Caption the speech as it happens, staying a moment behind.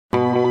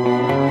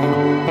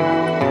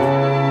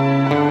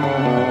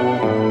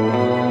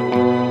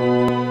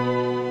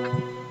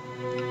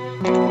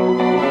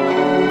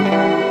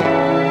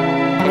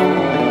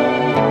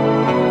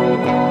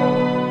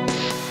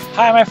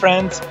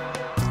friends!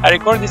 I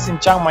record this in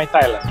Chiang Mai,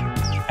 Thailand.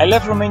 I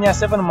left Romania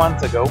 7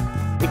 months ago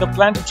with a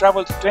plan to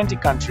travel to 20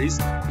 countries,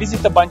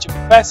 visit a bunch of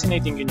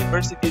fascinating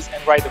universities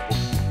and write a book.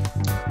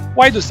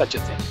 Why do such a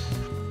thing?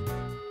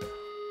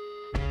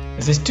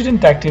 As a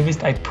student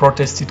activist, I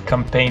protested,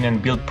 campaigned and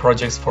built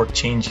projects for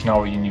change in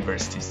our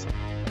universities.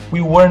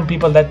 We warned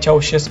people that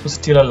Ceausescu was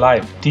still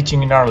alive,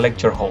 teaching in our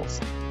lecture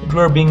halls, that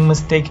we are being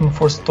mistaken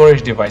for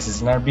storage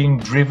devices and are being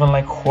driven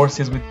like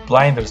horses with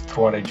blinders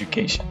throughout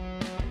education.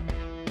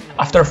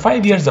 After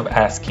 5 years of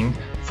asking,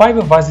 5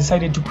 of us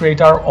decided to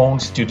create our own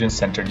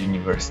student-centered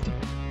university.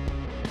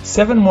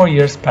 7 more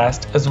years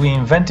passed as we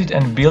invented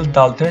and built the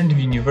alternative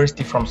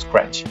university from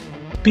scratch,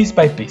 piece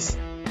by piece.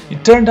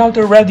 It turned out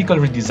a radical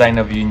redesign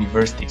of a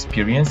university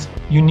experience,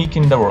 unique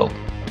in the world.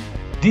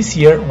 This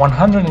year,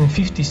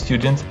 150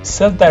 students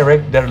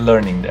self-direct their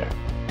learning there.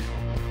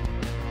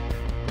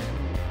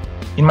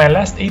 In my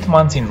last 8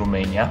 months in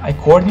Romania, I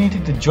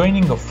coordinated the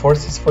joining of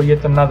forces for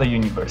yet another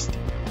university,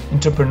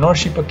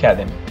 Entrepreneurship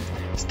Academy.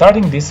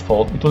 Starting this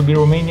fall, it will be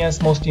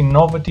Romania's most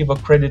innovative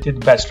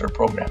accredited bachelor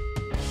program.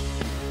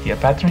 See a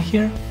pattern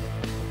here?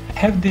 I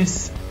have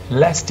this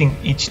lasting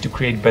itch to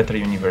create better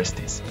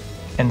universities,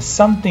 and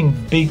something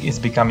big is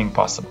becoming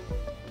possible.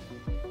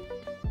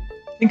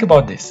 Think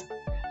about this.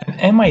 An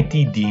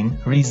MIT dean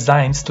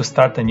resigns to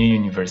start a new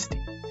university.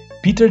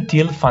 Peter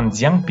Thiel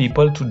funds young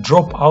people to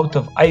drop out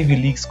of Ivy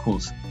League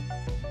schools.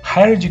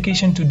 Higher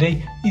education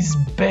today is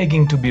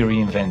begging to be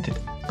reinvented,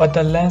 but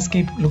the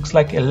landscape looks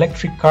like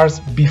electric cars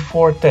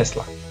before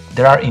Tesla.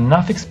 There are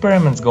enough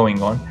experiments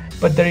going on,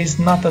 but there is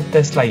not a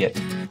Tesla yet,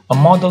 a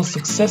model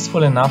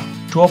successful enough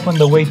to open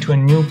the way to a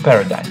new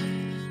paradigm.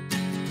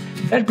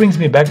 That brings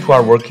me back to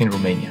our work in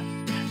Romania.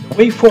 The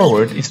way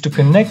forward is to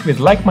connect with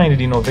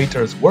like-minded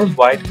innovators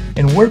worldwide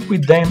and work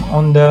with them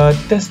on the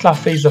Tesla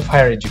phase of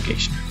higher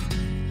education.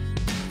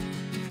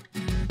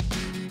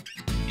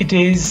 It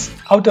is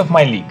out of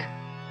my league,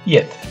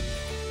 yet.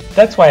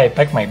 That's why I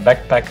packed my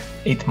backpack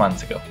 8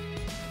 months ago.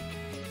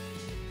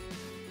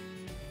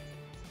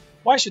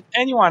 Why should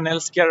anyone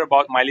else care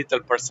about my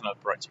little personal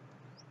project?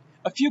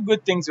 A few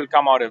good things will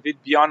come out of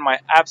it beyond my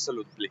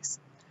absolute bliss.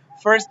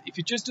 First, if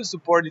you choose to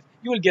support it,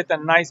 you will get a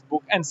nice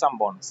book and some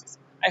bonuses.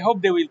 I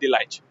hope they will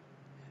delight you.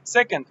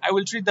 Second, I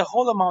will treat the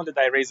whole amount that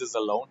I raise as a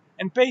loan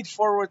and pay it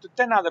forward to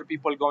 10 other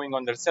people going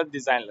on their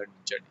self-designed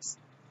learning journeys.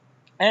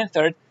 And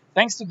third,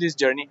 thanks to this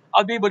journey,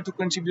 I'll be able to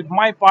contribute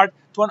my part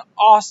to an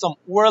awesome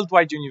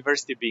worldwide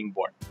university being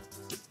born.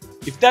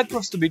 If that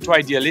proves to be too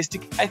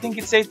idealistic, I think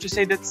it's safe to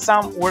say that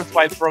some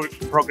worthwhile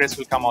progress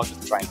will come out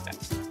of trying that.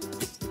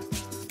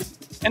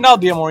 And I'll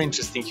be a more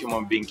interesting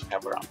human being to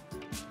have around.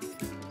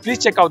 Please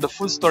check out the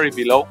full story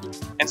below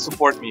and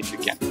support me if you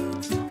can.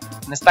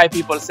 And as Thai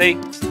people say,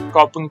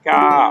 Kopun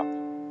ka.